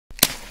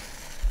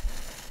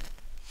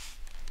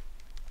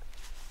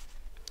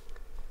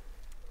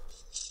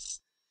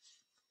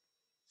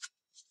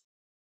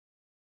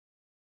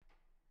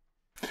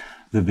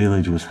The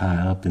village was high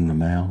up in the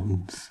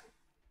mountains,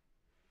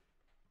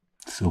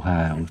 so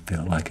high it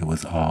felt like it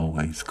was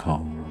always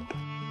cold.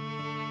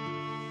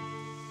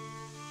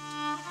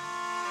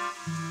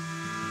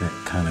 That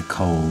kind of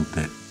cold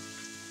that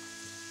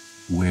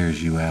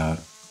wears you out.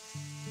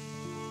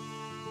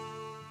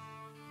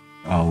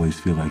 Always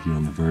feel like you're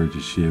on the verge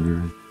of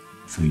shivering,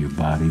 so your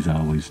body's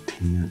always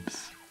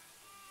tense.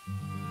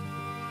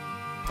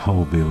 The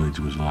whole village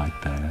was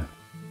like that,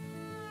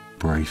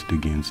 braced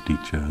against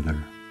each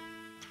other,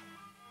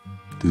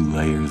 through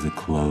layers of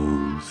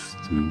clothes,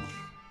 through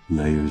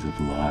layers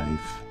of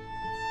life.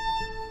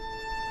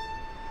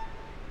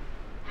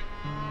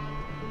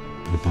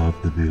 Above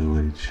the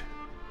village,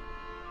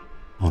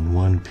 on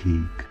one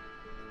peak,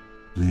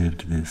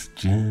 lived this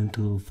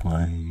gentle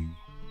flame,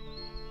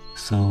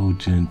 so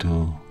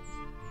gentle,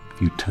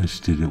 if you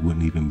touched it, it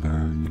wouldn't even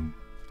burn you,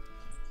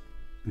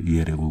 but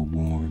yet it would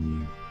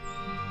warm you.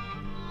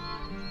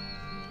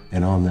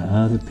 And on the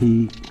other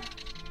peak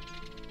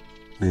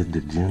lived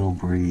a gentle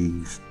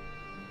breeze,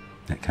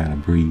 that kind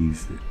of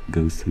breeze that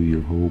goes through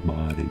your whole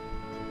body.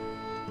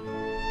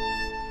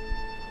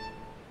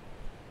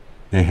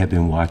 They had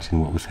been watching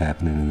what was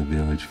happening in the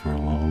village for a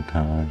long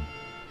time.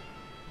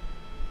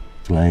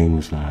 Flame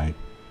was like,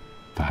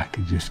 if I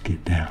could just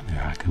get down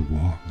there, I could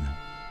warm them.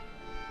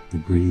 The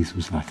breeze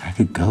was like, I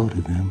could go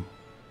to them,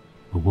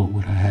 but what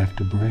would I have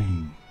to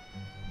bring?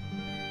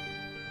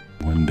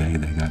 One day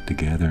they got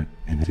together,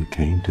 and it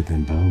came to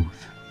them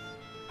both.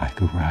 I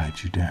could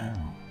ride you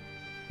down.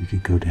 We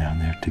could go down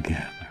there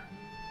together.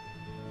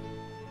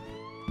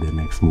 The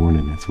next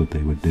morning, that's what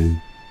they would do.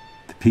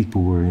 The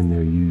people were in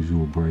their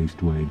usual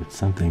braced way, but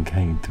something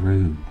came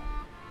through,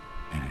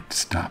 and it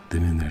stopped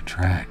them in their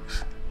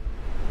tracks.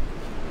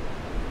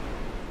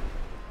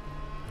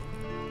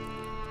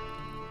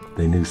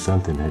 They knew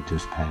something had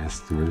just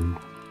passed through,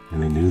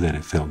 and they knew that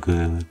it felt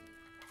good,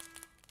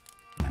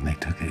 and they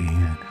took it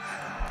in.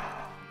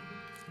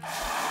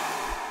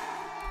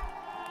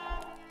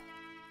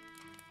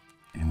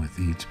 And with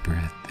each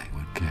breath, they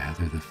would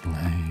gather the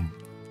flame,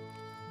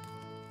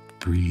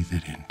 breathe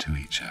it into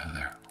each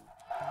other.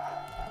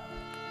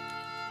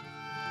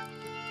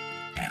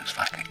 And it was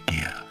like a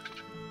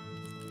gift.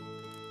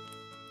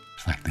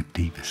 It's like the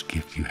deepest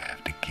gift you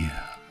have to give.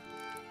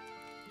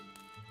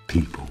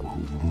 People were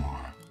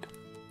warmed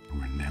and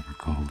were never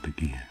cold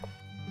again.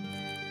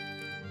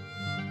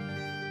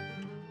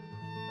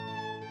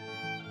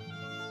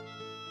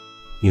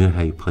 You know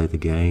how you play the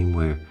game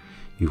where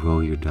you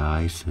roll your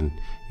dice and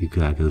your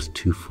guy goes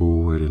 2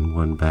 forward and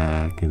 1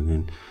 back, and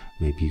then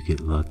maybe you get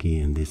lucky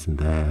and this and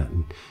that,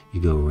 and you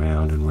go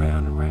round and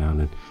round and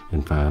round,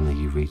 and finally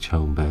you reach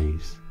home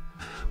base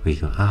where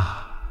you go,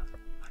 ah.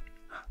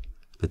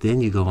 But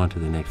then you go on to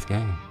the next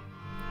game.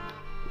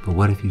 But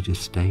what if you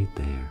just stayed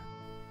there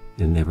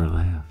and never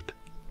left?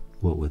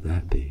 What would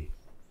that be?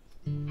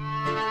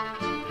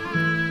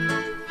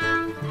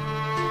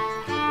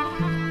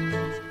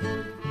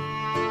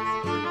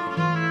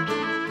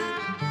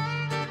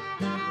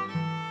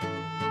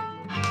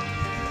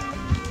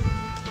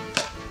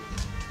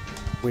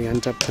 We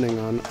end up putting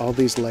on all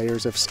these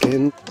layers of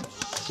skin,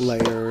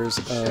 layers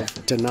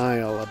of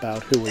denial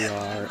about who we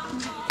are,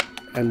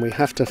 and we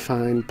have to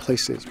find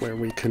places where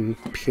we can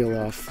peel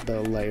off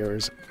the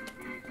layers.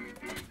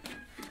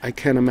 I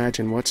can't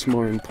imagine what's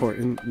more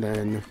important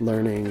than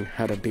learning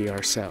how to be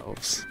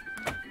ourselves.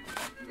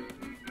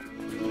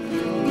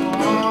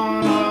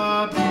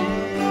 Now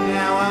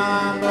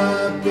I'm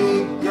a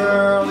big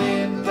girl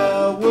in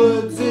the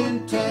woods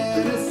in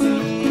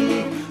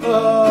Tennessee.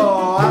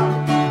 Oh,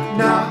 I'm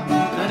not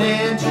an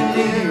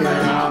engineer,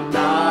 I'm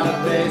not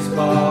a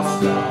baseball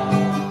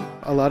star.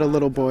 A lot of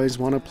little boys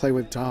want to play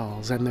with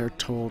dolls, and they're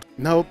told,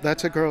 nope,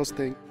 that's a girl's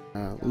thing.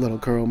 A little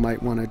girl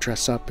might want to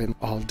dress up in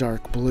all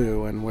dark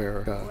blue and wear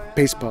a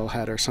baseball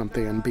hat or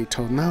something and be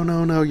told, no,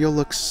 no, no, you'll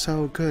look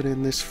so good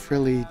in this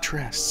frilly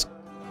dress.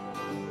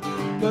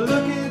 But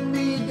look at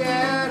me,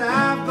 Dad,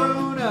 I've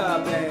grown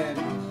up and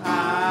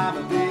I'm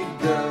a big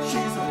girl.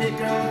 She's a big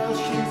girl,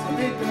 she's a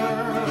big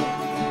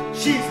girl.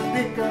 She's a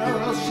big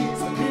girl,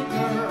 she's a big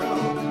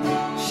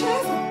girl.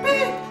 She's a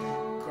big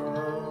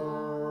girl.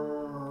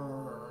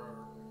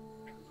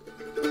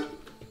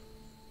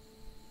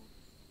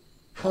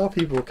 How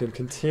people can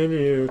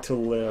continue to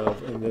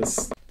live in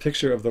this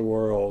picture of the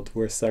world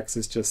where sex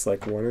is just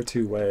like 1 or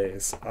 2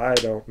 ways, I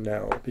don't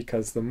know.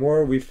 Because the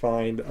more we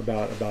find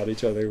about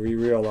each other, we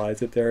realize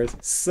that there's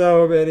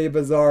so many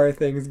bizarre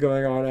things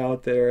going on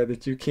out there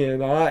that you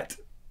cannot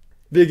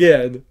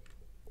begin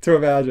to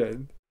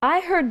imagine.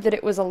 I heard that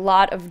it was a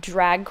lot of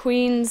drag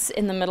queens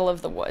in the middle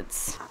of the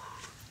woods.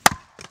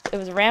 It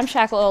was a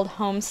ramshackle old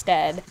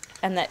homestead,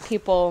 and that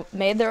people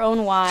made their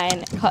own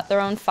wine, cut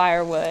their own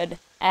firewood,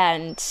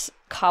 and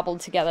cobbled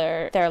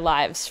together their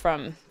lives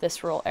from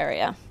this rural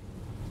area.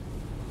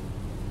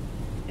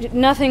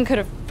 Nothing could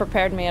have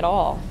prepared me at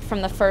all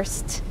from the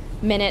first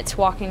minutes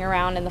walking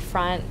around in the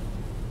front.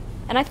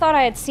 And I thought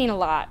I had seen a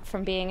lot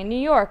from being in New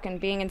York and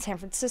being in San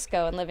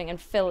Francisco and living in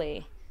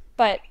Philly.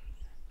 But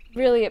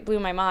really it blew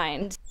my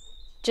mind.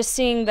 Just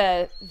seeing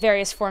the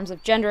various forms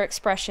of gender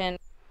expression.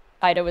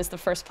 Idyll was the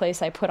first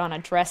place I put on a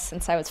dress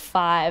since I was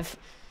 5.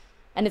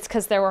 And it's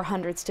because there were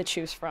hundreds to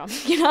choose from.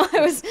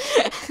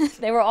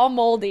 They were all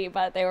moldy,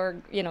 but they were,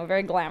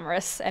 very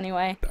glamorous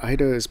anyway.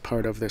 Idyll is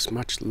part of this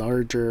much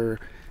larger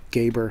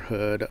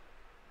neighborhood.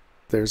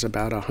 There's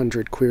about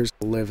 100 queers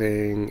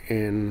living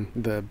in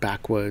the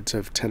backwoods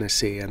of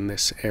Tennessee in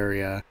this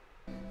area.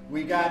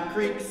 We got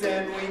creeks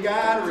and we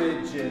got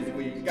ridges.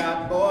 We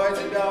got boys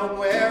that don't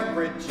wear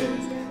breeches.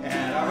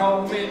 And our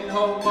home in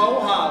Homo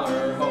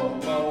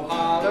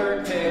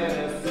Holler,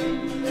 Tennessee.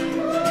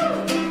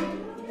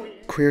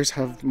 Queers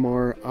have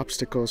more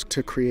obstacles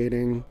to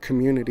creating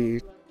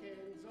community.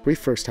 We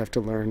first have to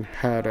learn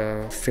how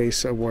to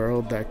face a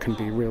world that can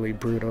be really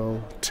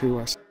brutal to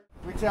us.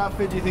 Which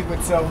outfit do you think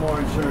would sell more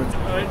insurance?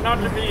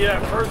 Not to be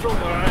personal,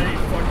 but I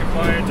fucking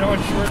buy no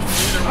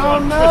insurance for either Oh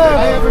one. no!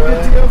 I have a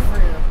good deal for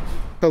you.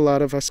 A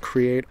lot of us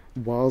create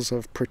walls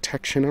of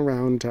protection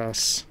around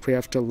us. We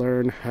have to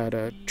learn how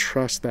to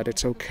trust that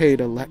it's okay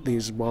to let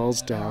these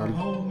walls down.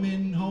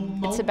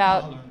 It's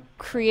about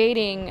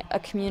creating a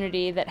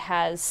community that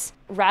has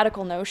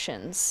radical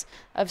notions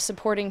of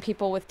supporting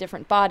people with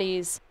different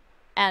bodies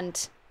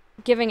and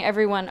giving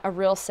everyone a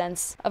real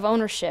sense of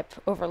ownership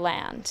over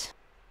land.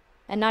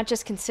 And not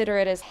just consider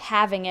it as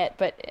having it,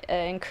 but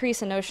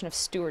increase a notion of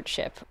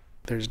stewardship.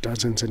 There's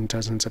dozens and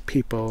dozens of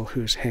people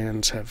whose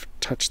hands have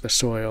touched the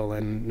soil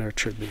and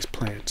nurtured these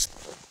plants.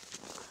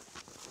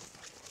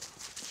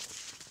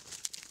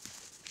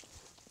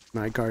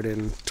 I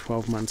garden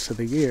 12 months of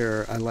the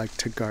year. I like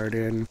to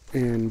garden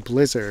in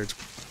blizzards.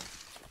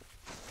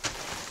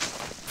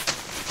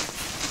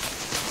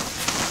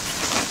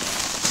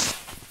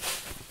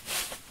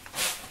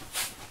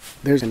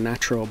 There's a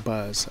natural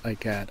buzz I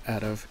get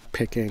out of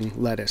picking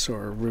lettuce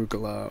or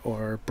arugula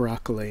or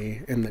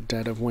broccoli in the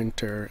dead of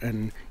winter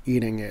and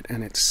eating it,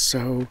 and it's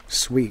so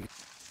sweet.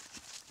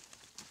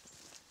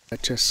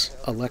 It just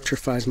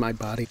electrifies my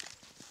body.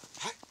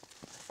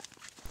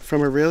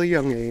 From a really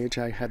young age,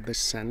 I had this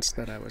sense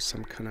that I was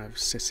some kind of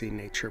sissy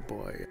nature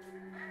boy.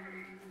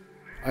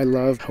 I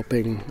love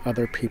helping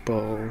other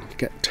people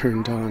get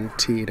turned on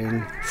to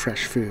eating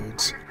fresh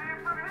foods.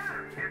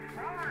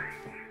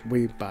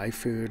 We buy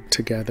food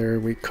together,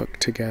 we cook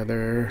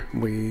together,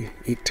 we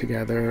eat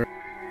together.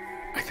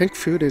 I think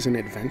food is an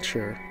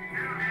adventure.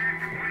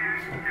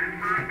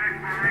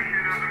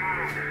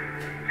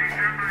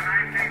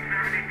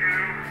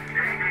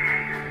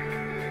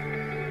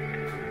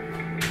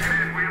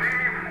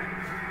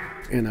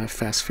 In a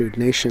fast food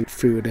nation,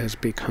 food has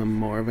become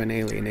more of an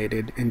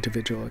alienated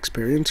individual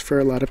experience for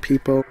a lot of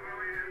people.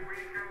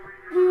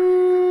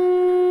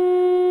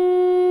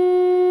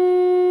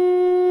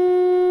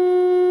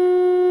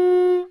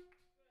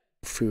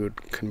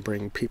 Food can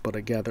bring people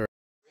together.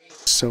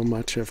 So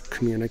much of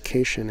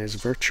communication is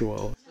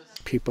virtual.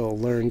 People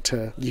learn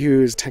to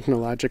use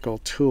technological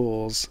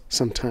tools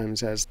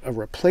sometimes as a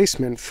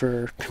replacement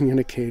for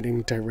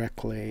communicating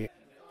directly.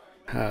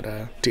 How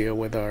to deal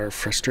with our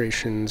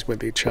frustrations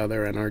with each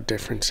other and our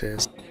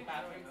differences.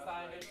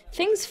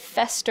 Things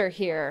fester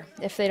here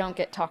if they don't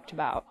get talked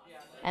about,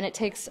 and it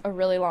takes a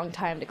really long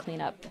time to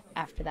clean up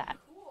after that.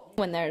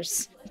 When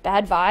there's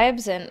bad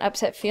vibes and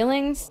upset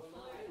feelings,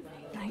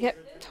 I get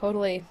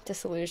totally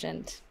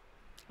disillusioned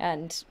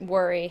and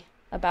worry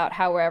about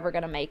how we're ever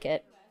going to make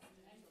it.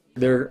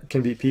 There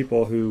can be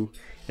people who,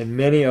 in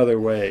many other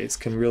ways,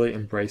 can really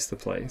embrace the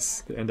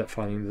place. They end up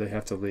finding that they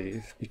have to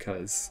leave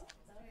because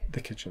the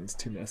kitchen's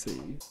too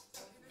messy.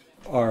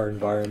 Our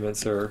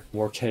environments are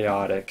more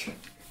chaotic,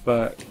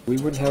 but we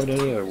wouldn't have it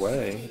any other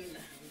way.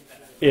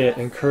 It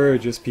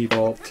encourages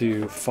people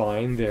to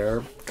find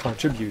their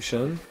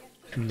contribution,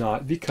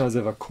 not because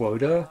of a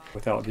quota,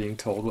 without being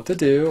told what to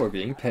do or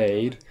being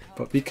paid,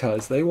 but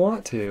because they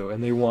want to,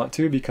 and they want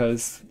to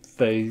because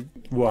they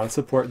want to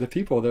support the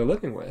people they're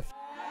living with.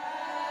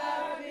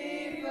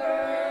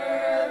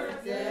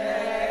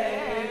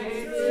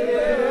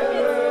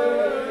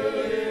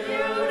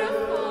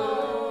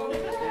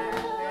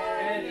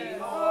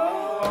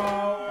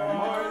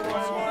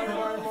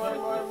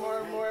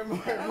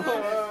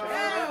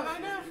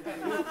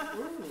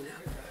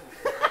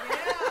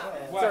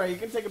 Sorry, you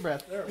can take a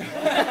breath.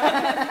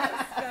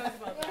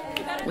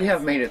 We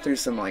have made it through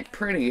some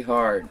pretty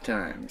hard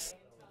times.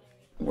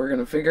 We're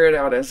gonna figure it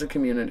out as a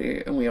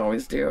community, and we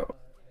always do.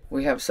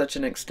 We have such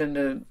an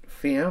extended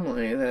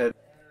family that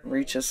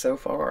reaches so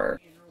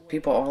far.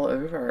 People all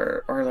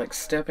over are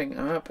stepping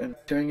up and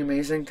doing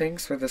amazing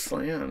things for this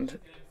land.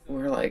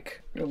 We're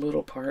like a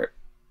little part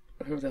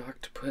of the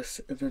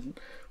octopus, and then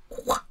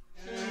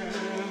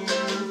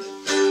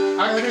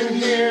I can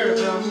hear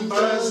them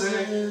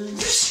buzzing.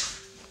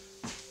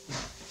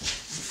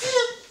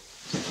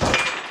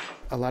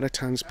 A lot of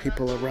times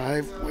people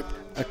arrive with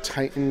a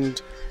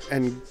tightened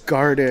and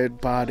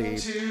guarded body.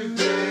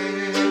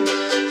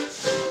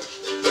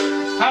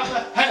 How the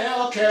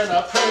hell can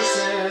a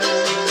person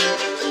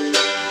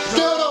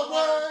go to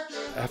work?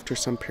 After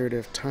some period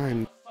of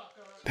time,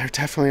 they're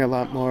definitely a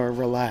lot more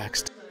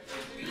relaxed.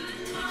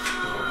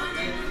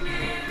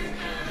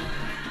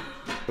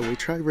 We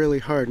try really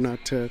hard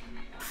not to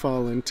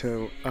fall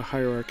into a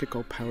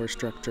hierarchical power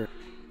structure.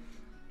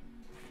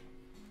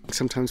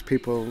 Sometimes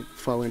people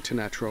fall into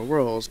natural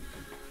roles.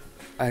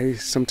 I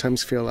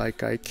sometimes feel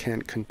like I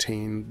can't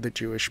contain the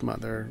Jewish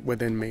mother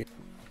within me.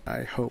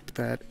 I hope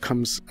that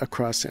comes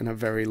across in a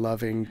very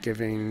loving,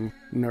 giving,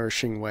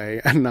 nourishing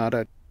way, and not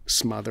a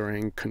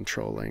smothering,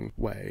 controlling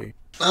way.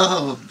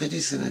 Oh,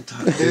 Betty's gonna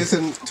talk. It is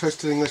a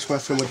toasted English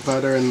muffin with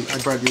butter, and I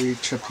brought you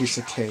each a piece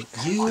of cake.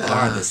 You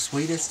are the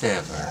sweetest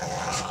ever.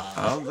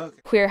 Oh,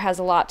 look. Queer has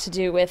a lot to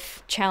do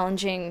with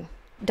challenging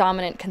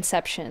dominant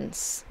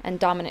conceptions and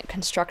dominant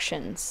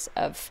constructions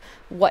of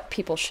what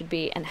people should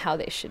be and how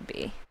they should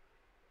be.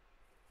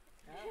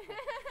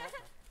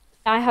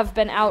 I have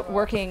been out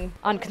working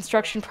on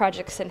construction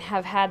projects and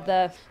have had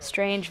the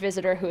strange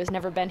visitor who has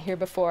never been here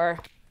before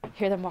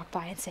hear them walk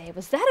by and say,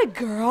 "Was that a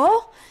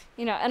girl?"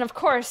 You know, and of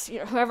course, you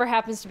know, whoever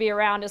happens to be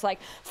around is like,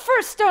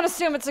 first, don't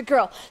assume it's a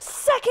girl.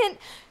 Second,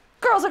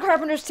 girls are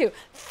carpenters too.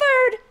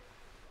 Third,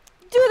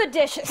 do the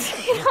dishes.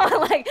 You know,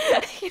 like,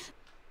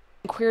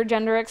 queer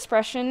gender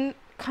expression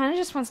kind of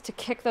just wants to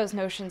kick those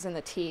notions in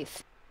the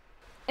teeth,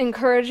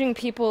 encouraging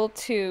people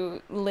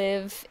to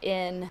live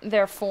in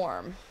their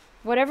form,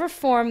 whatever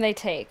form they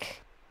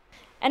take.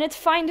 And it's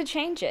fine to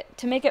change it,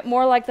 to make it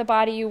more like the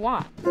body you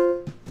want.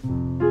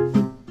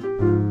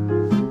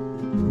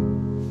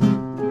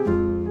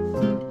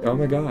 Oh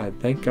my God,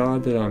 thank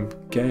God that I'm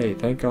gay,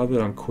 thank God that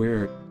I'm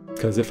queer.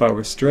 Because if I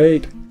were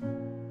straight,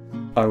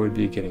 I would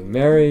be getting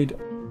married,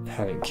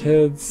 having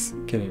kids,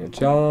 getting a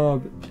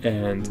job,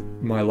 and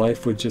my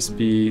life would just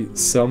be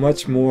so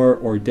much more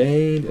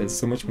ordained and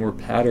so much more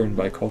patterned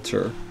by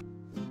culture.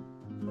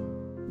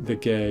 The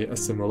gay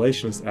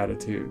assimilationist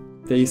attitude.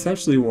 They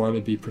essentially want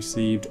to be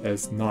perceived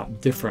as not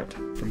different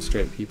from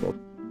straight people.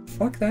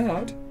 Fuck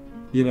that.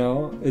 You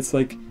know, it's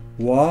like,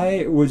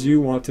 why would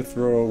you want to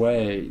throw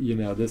away, you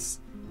know, this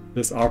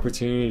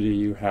opportunity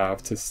you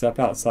have to step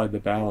outside the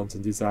bounds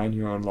and design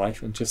your own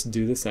life and just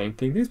do the same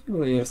thing? These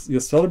people, you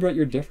celebrate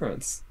your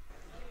difference.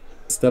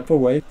 Step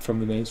away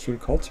from the mainstream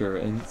culture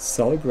and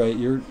celebrate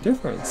your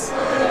difference.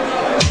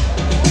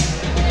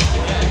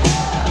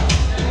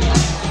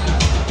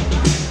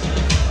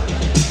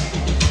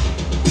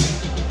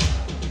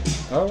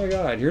 Oh my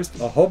God, here's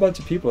a whole bunch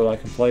of people that I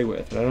can play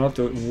with, and I don't have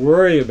to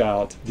worry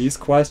about these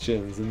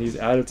questions and these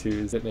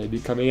attitudes that may be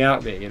coming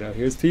at me. You know,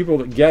 here's people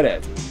that get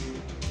it.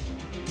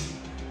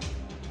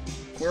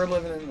 We're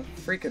living in the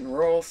freaking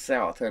rural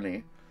South,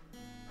 honey.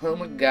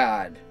 Home of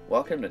God.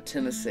 Welcome to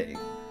Tennessee.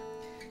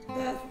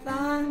 The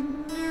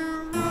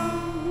thunder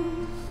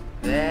rolls.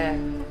 There's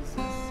a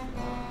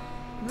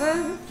storm.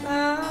 The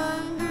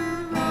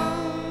thunder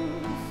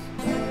rolls.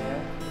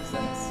 There's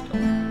a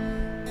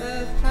storm.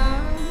 The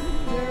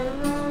thunder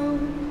rolls.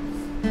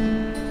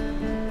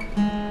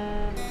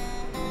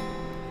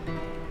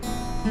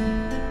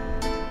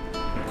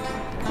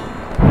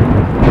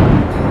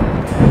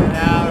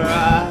 Now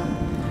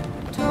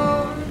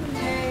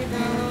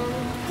Tornado.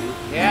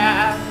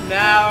 yeah,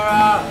 now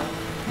run.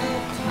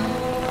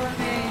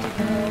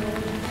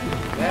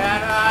 Yeah,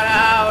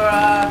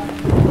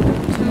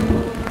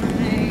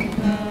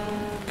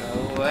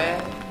 away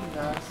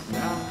the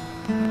sun.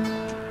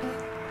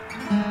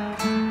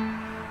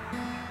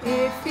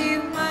 If you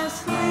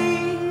must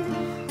leave,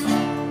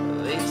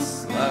 Leave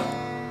slow,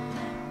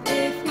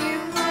 if you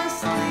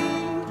must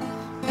leave,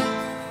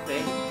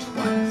 think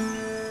twice.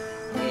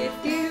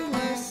 if you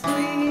must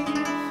leave,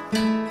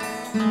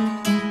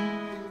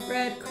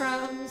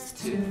 breadcrumbs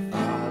to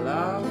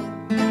Follow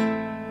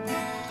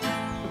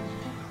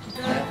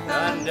the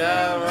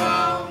thunder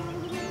roll.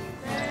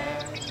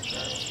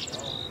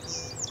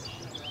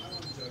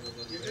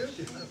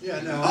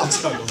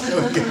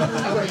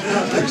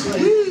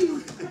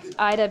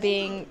 Ida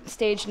being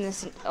staged in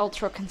this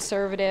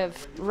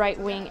ultra-conservative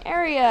right-wing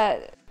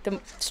area, the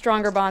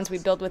stronger bonds we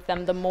build with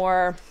them, the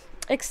more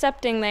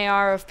accepting they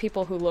are of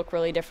people who look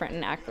really different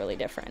and act really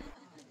different.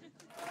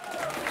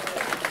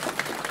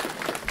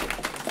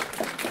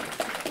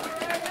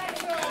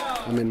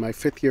 I'm in my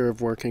 5th year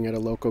of working at a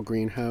local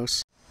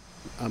greenhouse.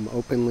 I'm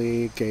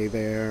openly gay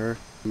there,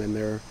 and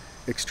they're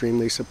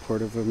extremely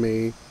supportive of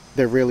me.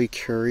 They're really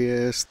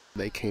curious.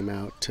 They came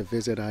out to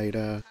visit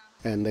Ida,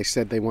 and they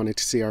said they wanted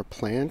to see our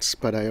plants,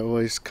 but I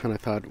always kind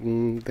of thought,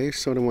 they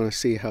sort of want to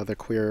see how the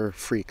queer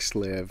freaks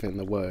live in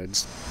the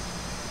woods.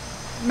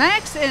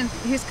 Max and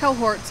his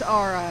cohorts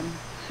are,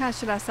 how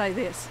should I say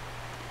this?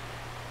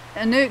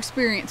 A new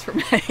experience for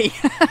me.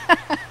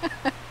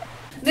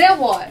 Now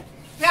what?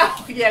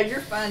 Oh, yeah,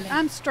 you're funny.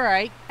 I'm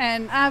straight,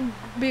 and I've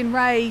been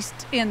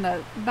raised in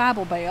the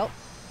Bible Belt.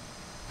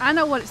 I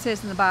know what it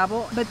says in the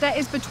Bible, but that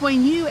is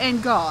between you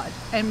and God,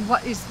 and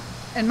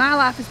my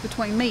life is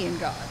between me and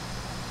God.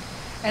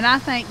 And I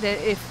think that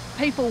if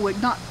people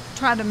would not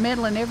try to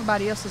meddle in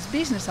everybody else's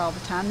business all the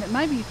time, that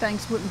maybe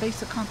things wouldn't be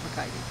so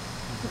complicated.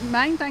 The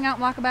main thing I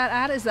don't like about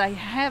Ida is they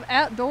have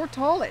outdoor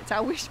toilets. I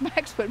wish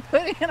Max would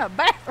put in a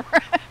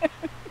bathroom.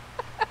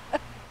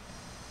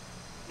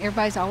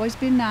 Everybody's always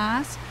been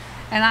nice,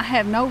 and I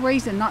have no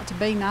reason not to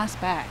be nice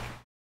back.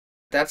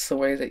 That's the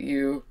way that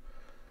you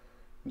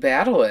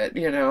battle it,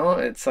 you know?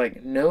 It's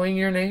like knowing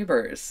your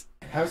neighbors.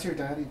 How's your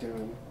daddy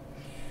doing?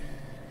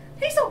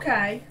 He's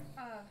okay.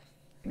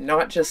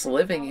 Not just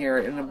living here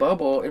in a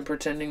bubble and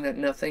pretending that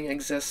nothing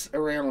exists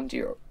around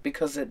you,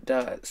 because it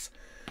does,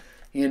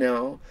 you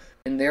know?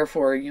 And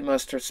therefore you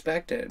must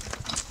respect it.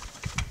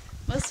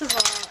 Most of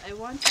all, I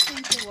want to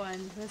thank the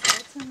one who has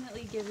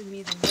ultimately given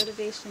me the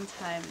motivation,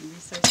 time, and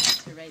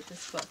resources to write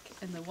this book,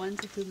 and the one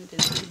to whom it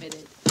is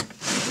committed.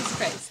 Jesus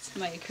Christ,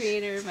 my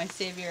creator, my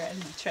savior, and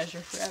my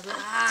treasure forever.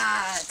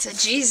 Ah, it's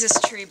a Jesus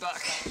tree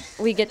book.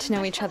 We get to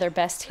know each other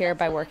best here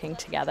by working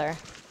together.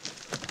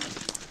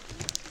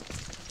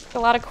 A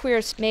lot of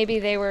queers, maybe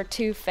they were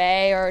too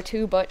fey or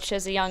too butch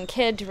as a young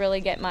kid to really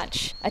get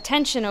much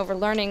attention over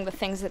learning the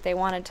things that they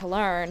wanted to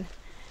learn.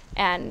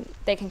 And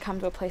they can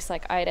come to a place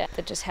like Idyll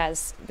that just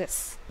has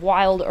this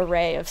wild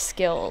array of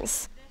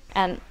skills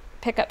and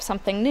pick up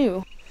something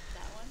new.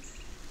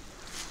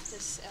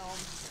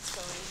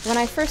 When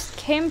I first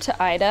came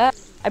to Idyll,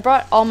 I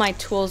brought all my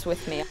tools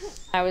with me.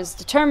 I was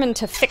determined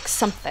to fix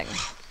something.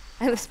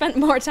 I spent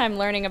more time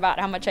learning about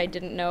how much I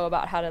didn't know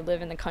about how to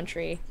live in the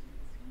country.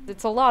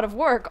 It's a lot of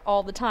work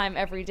all the time,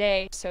 every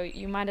day, so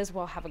you might as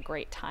well have a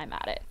great time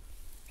at it.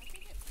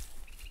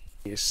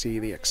 You see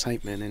the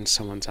excitement in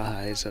someone's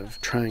eyes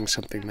of trying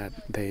something that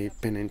they've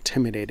been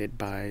intimidated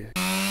by.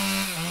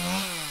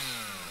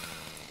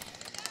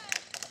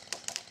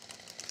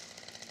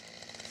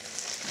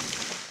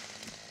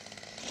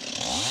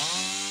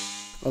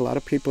 A lot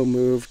of people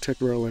move to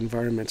rural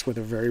environments with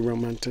a very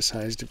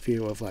romanticized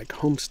view of like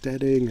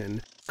homesteading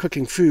and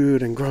cooking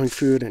food and growing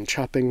food and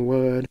chopping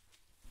wood,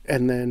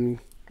 and then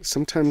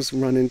sometimes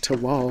run into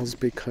walls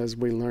because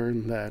we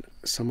learn that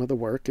some of the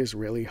work is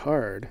really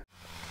hard.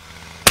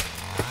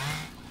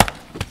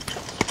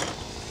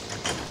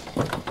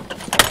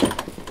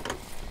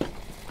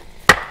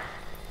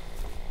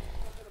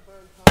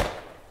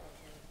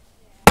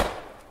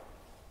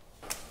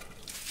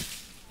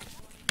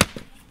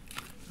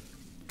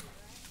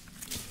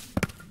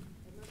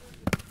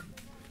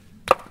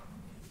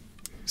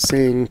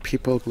 Seeing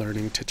people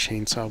learning to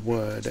chainsaw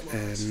wood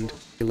and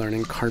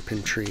learning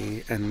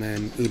carpentry and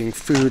then eating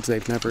foods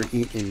they've never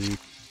eaten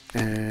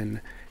and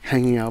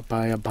hanging out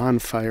by a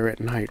bonfire at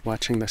night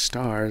watching the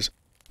stars,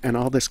 and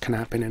all this can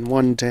happen in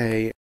one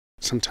day.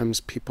 Sometimes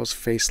people's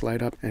face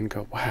light up and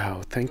go,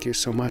 wow, thank you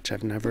so much.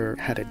 I've never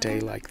had a day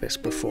like this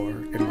before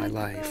in my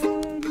life.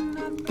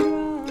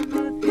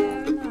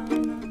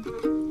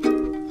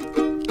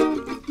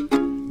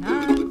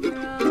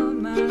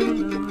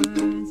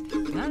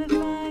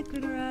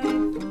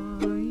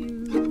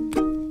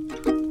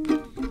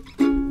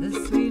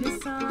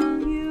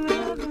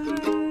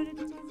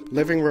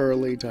 Living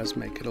rurally does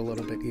make it a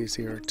little bit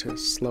easier to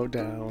slow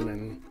down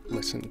and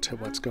listen to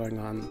what's going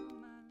on.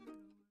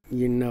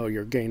 You know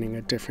you're gaining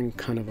a different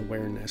kind of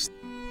awareness.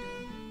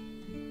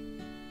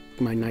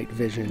 My night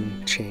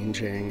vision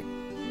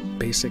changing,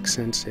 basic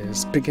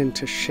senses begin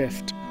to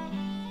shift.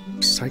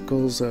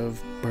 Cycles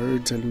of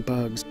birds and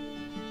bugs.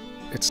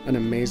 It's an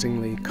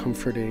amazingly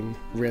comforting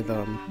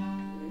rhythm.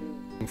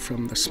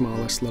 From the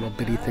smallest little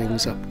bitty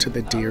things up to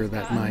the deer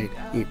that might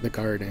eat the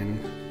garden.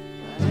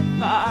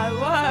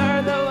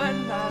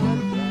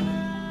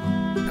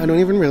 I don't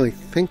even really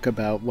think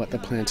about what the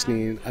plants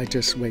need. I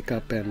just wake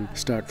up and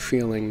start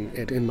feeling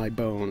it in my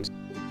bones.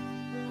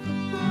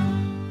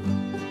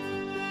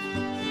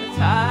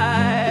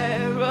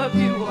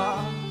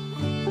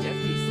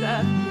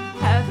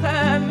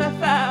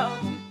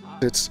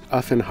 It's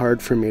often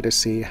hard for me to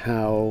see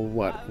how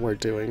what we're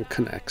doing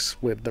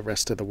connects with the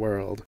rest of the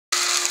world.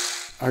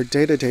 Our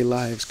day-to-day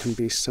lives can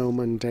be so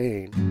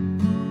mundane.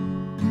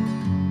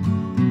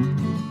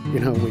 You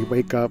know, we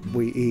wake up,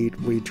 we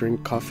eat, we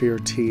drink coffee or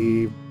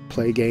tea,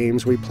 play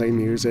games, we play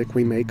music,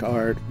 we make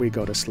art, we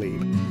go to sleep.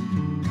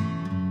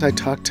 I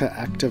talk to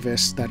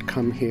activists that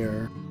come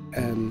here,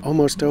 and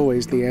almost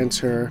always the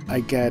answer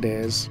I get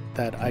is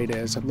that Idyll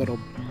is a little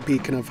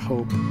beacon of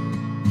hope.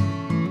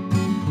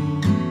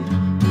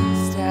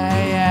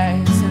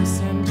 Stay so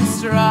soon to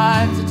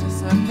strive to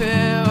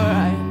disappear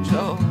where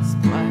angels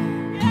play.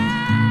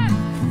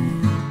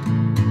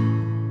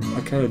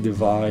 I kind of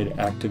divide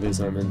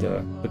activism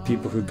into the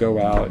people who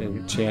go out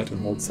and chant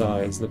and hold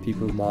signs and the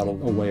people who model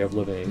a way of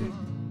living.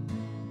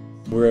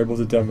 We're able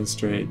to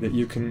demonstrate that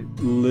you can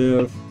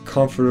live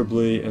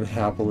comfortably and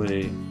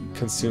happily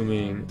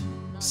consuming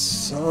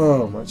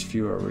so much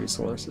fewer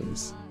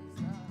resources.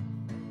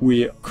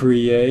 We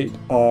create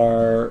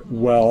our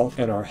wealth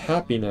and our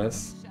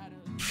happiness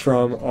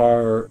from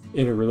our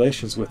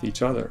interrelations with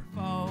each other.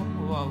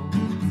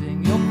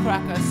 You'll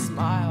crack a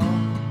smile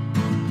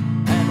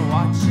and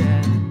watch it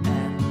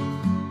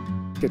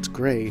end. It's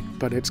great,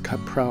 but it's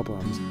got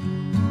problems.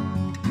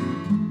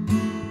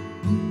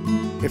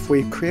 If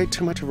we create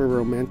too much of a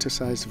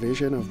romanticized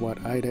vision of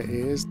what Idyll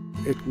is,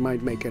 it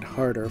might make it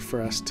harder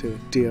for us to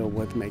deal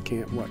with making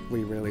it what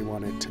we really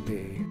want it to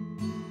be.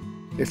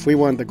 If we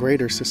want the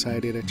greater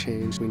society to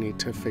change, we need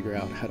to figure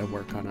out how to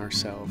work on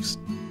ourselves.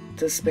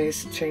 This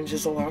space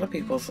changes a lot of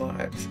people's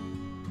lives.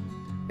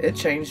 It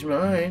changed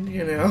mine,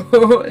 you know.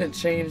 It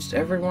changed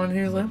everyone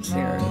who lives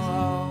here.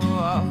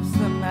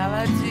 The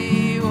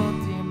melody will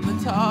dim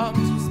the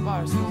tongues with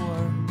sparse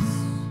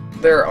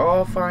words. They're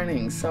all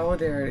finding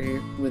solidarity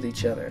with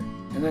each other.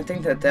 And I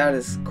think that that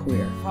is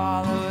queer.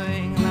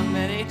 Following the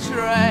many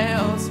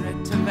trails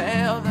writ to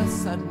veil the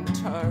sudden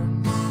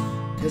turns.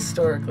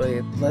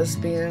 Historically,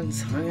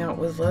 lesbians hung out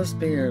with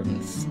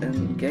lesbians,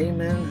 and gay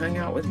men hung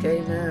out with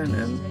gay men,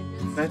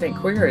 and I think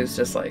queer is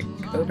just like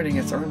opening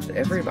its arms to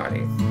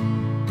everybody.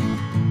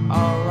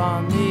 All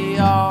on the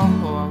off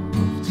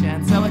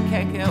chance that it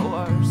can't get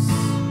worse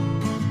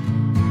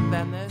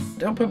than this.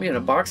 Don't put me in a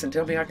box and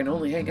tell me I can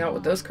only hang out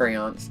with those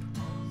crayons.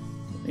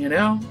 You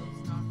know?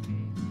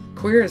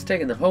 Queer is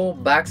taking the whole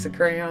box of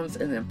crayons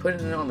and then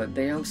putting it on the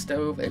damn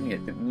stove and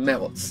it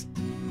melts.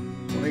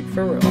 Like,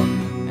 for real.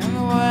 And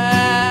the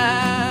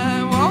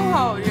wind won't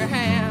hold your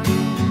hand.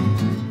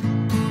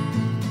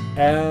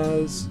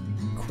 As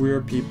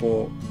queer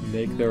people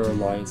make their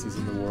alliances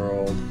in the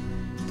world,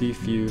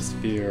 defuse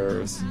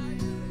fears,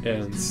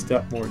 and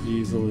step more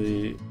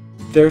easily,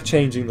 they're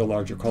changing the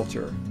larger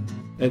culture.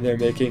 And they're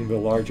making the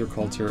larger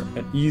culture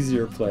an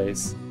easier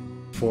place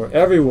for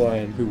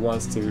everyone who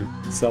wants to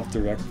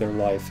self-direct their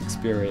life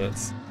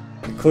experience,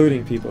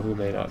 including people who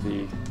may not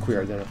be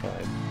queer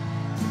identified.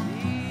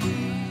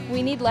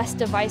 We need less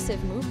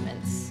divisive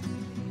movements.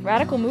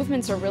 Radical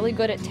movements are really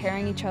good at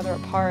tearing each other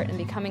apart and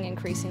becoming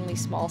increasingly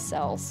small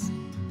cells.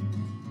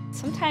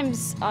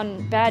 Sometimes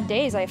on bad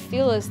days, I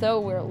feel as though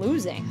we're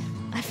losing.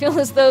 I feel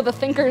as though the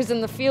thinkers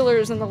and the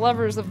feelers and the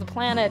lovers of the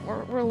planet,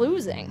 we're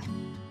losing.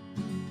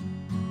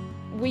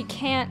 We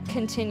can't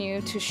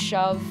continue to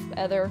shove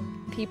other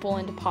people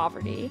into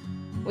poverty.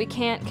 We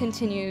can't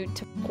continue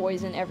to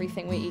poison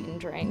everything we eat and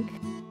drink.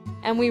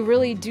 And we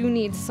really do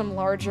need some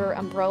larger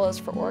umbrellas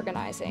for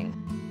organizing.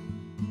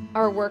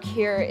 Our work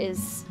here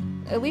is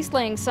at least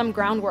laying some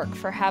groundwork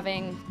for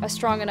having a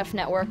strong enough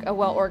network, a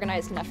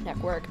well-organized enough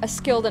network, a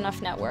skilled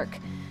enough network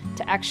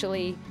to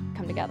actually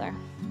come together.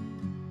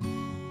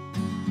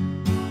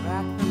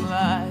 Rack the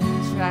blood,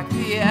 track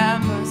the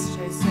embers,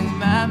 chasing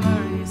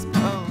memories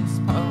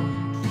postponed.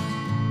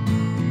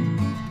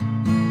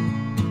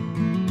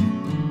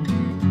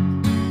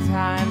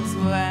 Times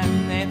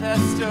when neither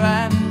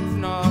strength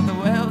nor the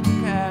will to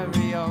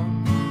carry on.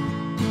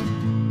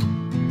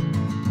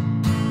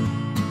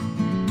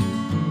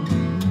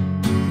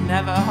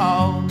 Never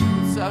hold,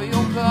 so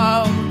you'll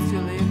go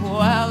to leave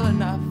well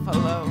enough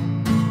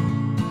alone.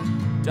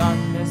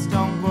 Darkness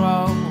don't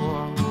grow,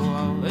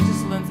 it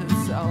just lends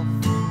itself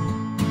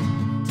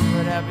to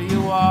whatever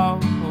you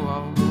want.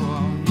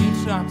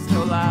 You trump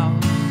so loud,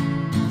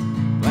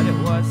 but it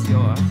was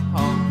your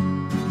home.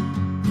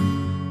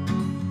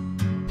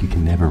 You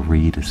can never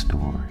read a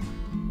story.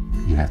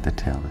 You have to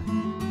tell it.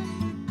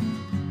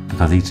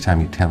 Because each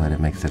time you tell it, it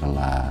makes it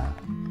alive.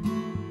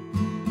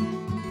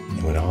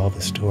 And when all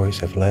the stories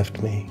have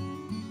left me,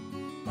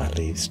 my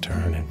leaves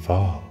turn and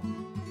fall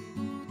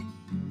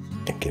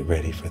and get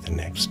ready for the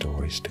next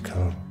stories to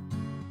come.